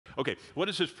Okay, what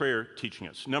is this prayer teaching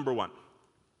us? Number one,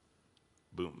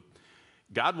 boom.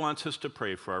 God wants us to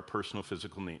pray for our personal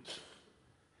physical needs.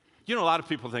 You know, a lot of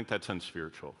people think that's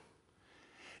unspiritual.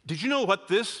 Did you know what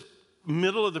this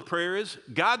middle of the prayer is?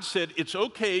 God said it's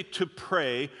okay to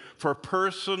pray for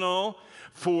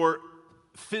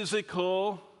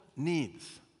physical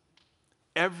needs.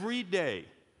 Every day,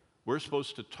 we're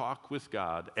supposed to talk with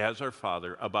God as our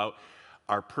Father about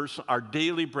our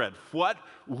daily bread, what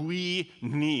we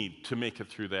need to make it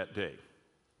through that day.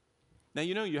 Now,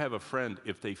 you know you have a friend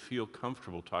if they feel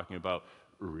comfortable talking about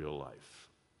real life.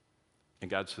 And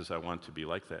God says, I want to be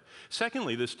like that.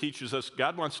 Secondly, this teaches us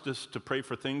God wants us to pray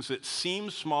for things that seem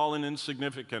small and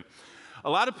insignificant. A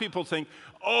lot of people think,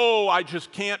 oh, I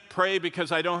just can't pray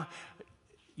because I don't.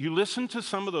 You listen to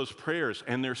some of those prayers,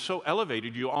 and they're so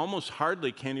elevated, you almost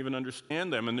hardly can't even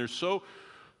understand them, and they're so,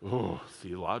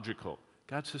 theological.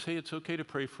 God says, hey, it's okay to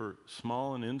pray for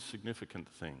small and insignificant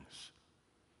things.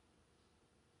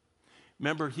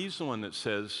 Remember, he's the one that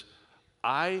says,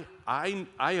 I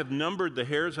have numbered the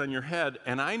hairs on your head,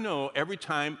 and I know every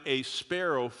time a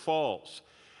sparrow falls.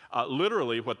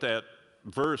 Literally, what that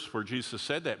verse where Jesus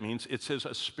said that means, it says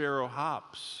a sparrow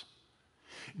hops.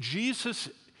 Jesus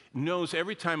knows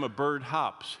every time a bird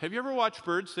hops. Have you ever watched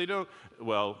birds? They don't,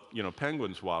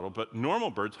 penguins waddle, but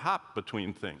normal birds hop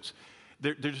between things.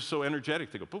 They're just so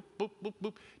energetic. They go boop, boop, boop,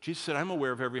 boop. Jesus said, I'm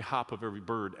aware of every hop of every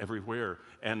bird everywhere,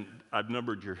 and I've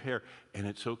numbered your hair. And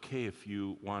it's okay if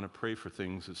you want to pray for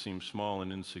things that seem small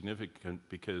and insignificant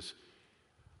because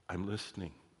I'm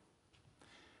listening.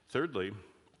 Thirdly,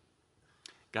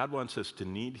 God wants us to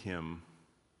need him.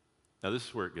 Now, this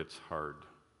is where it gets hard.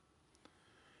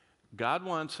 God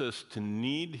wants us to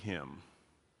need him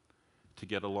to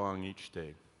get along each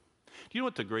day. Do you know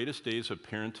what the greatest days of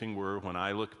parenting were when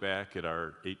I look back at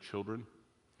our 8 children?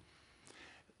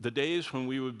 The days when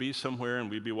we would be somewhere and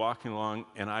we'd be walking along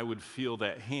and I would feel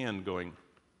that hand going,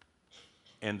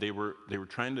 and the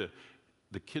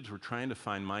kids were trying to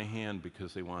find my hand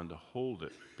because they wanted to hold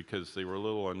it, because they were a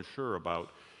little unsure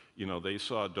about, they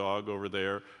saw a dog over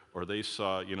there, or they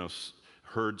saw,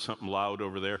 heard something loud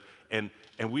over there, and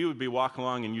we would be walking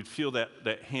along and you'd feel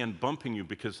that hand bumping you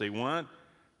because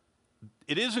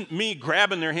it isn't me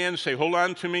grabbing their hand and say, hold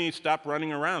on to me, stop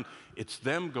running around. It's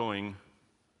them going,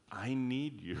 I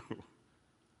need you.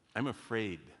 I'm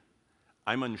afraid.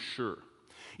 I'm unsure.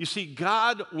 You see,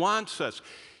 God wants us.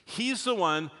 He's the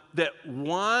one that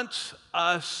wants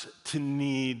us to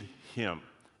need him.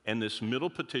 And this middle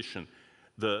petition,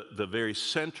 the very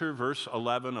center, verse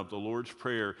 11 of the Lord's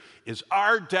Prayer, is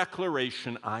our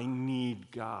declaration, I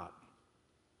need God.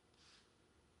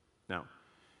 Now,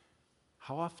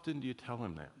 how often do you tell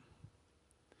him that?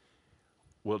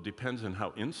 Well, it depends on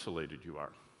how insulated you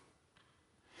are.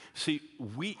 See,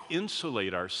 we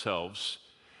insulate ourselves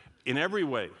in every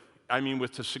way. I mean,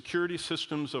 with the security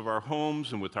systems of our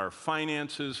homes and with our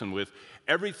finances and with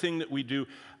everything that we do,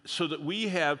 so that we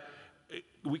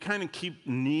kind of keep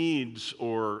needs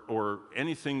or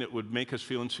anything that would make us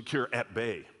feel insecure at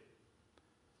bay.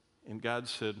 And God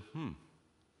said,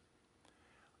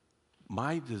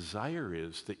 my desire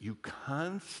is that you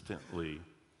constantly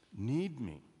need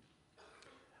me.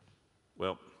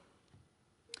 Well,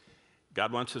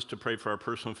 God wants us to pray for our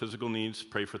personal physical needs,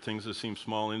 pray for things that seem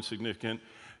small, insignificant.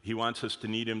 He wants us to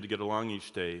need him to get along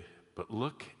each day. But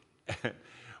look,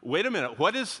 wait a minute,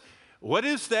 what is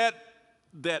that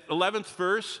 11th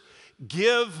verse?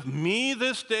 Give me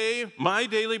this day my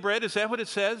daily bread. Is that what it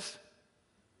says?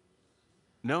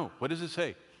 No, what does it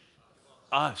say?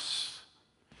 Us.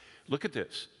 Look at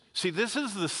this. See, this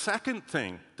is the second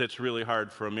thing that's really hard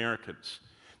for Americans.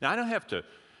 Now, I don't have to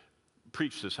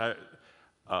preach this.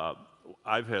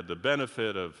 I've had the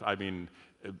benefit of,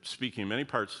 speaking in many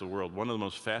parts of the world. One of the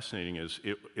most fascinating is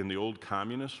in the old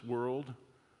communist world,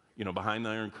 behind the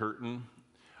Iron Curtain.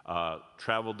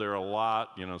 Traveled there a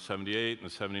lot, 78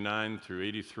 and 79 through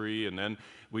 83, and then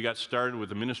we got started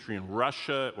with a ministry in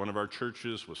Russia at one of our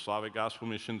churches with Slavic Gospel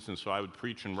Missions, and so I would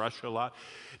preach in Russia a lot.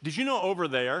 Did you know over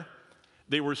there,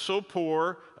 they were so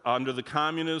poor under the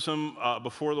communism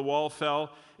before the wall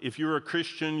fell, if you were a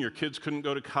Christian, your kids couldn't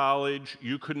go to college,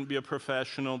 you couldn't be a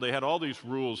professional. They had all these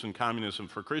rules in communism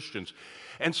for Christians.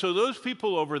 And so those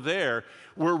people over there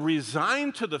were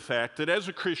resigned to the fact that as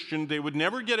a Christian, they would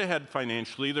never get ahead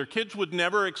financially, their kids would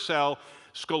never excel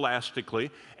scholastically,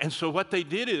 and so what they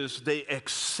did is they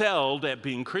excelled at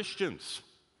being Christians.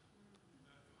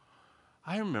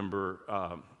 I remember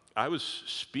I was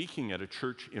speaking at a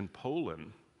church in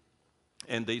Poland,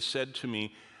 and they said to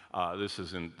me, this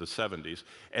is in the 70s,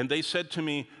 and they said to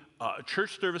me,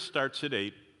 church service starts at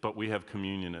 8, but we have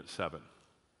communion at 7.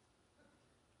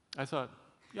 I thought,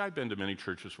 Yeah, I've been to many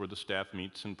churches where the staff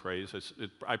meets and prays.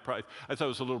 I thought it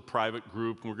was a little private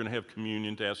group, and we're going to have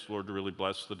communion to ask the Lord to really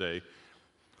bless the day.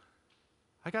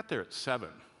 I got there at 7.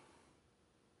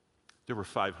 There were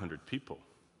 500 people.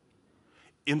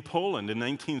 In Poland in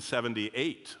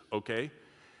 1978, okay?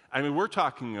 I mean, we're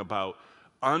talking about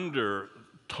under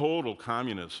total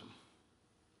communism.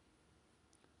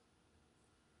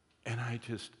 And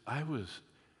I was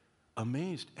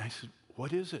amazed. I said,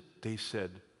 what is it? They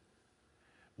said,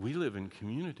 we live in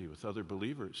community with other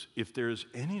believers. If there's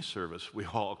any service, we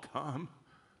all come.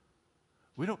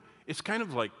 It's kind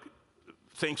of like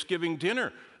Thanksgiving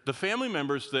dinner. The family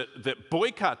members that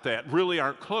boycott that really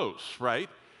aren't close, right?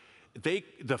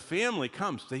 The family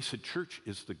comes. They said church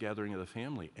is the gathering of the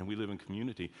family, and we live in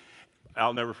community.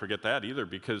 I'll never forget that either,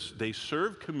 because they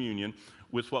serve communion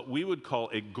with what we would call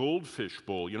a goldfish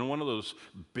bowl. You know, one of those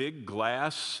big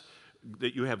glass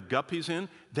that you have guppies in?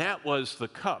 That was the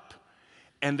cup.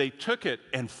 And they took it,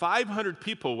 and 500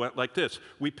 people went like this.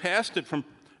 We passed it from,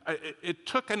 it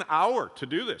took an hour to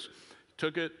do this.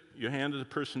 Took it, you handed the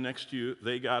person next to you,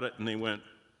 they got it, and they went.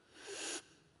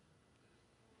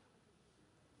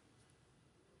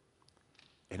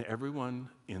 And everyone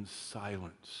in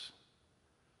silence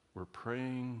were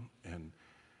praying and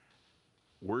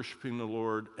worshiping the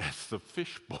Lord as the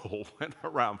fishbowl went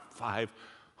around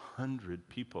 500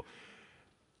 people.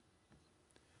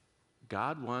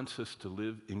 God wants us to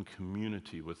live in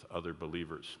community with other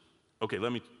believers. Okay,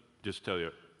 let me just tell you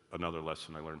another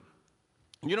lesson I learned.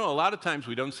 You know, a lot of times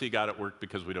we don't see God at work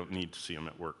because we don't need to see him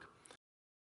at work.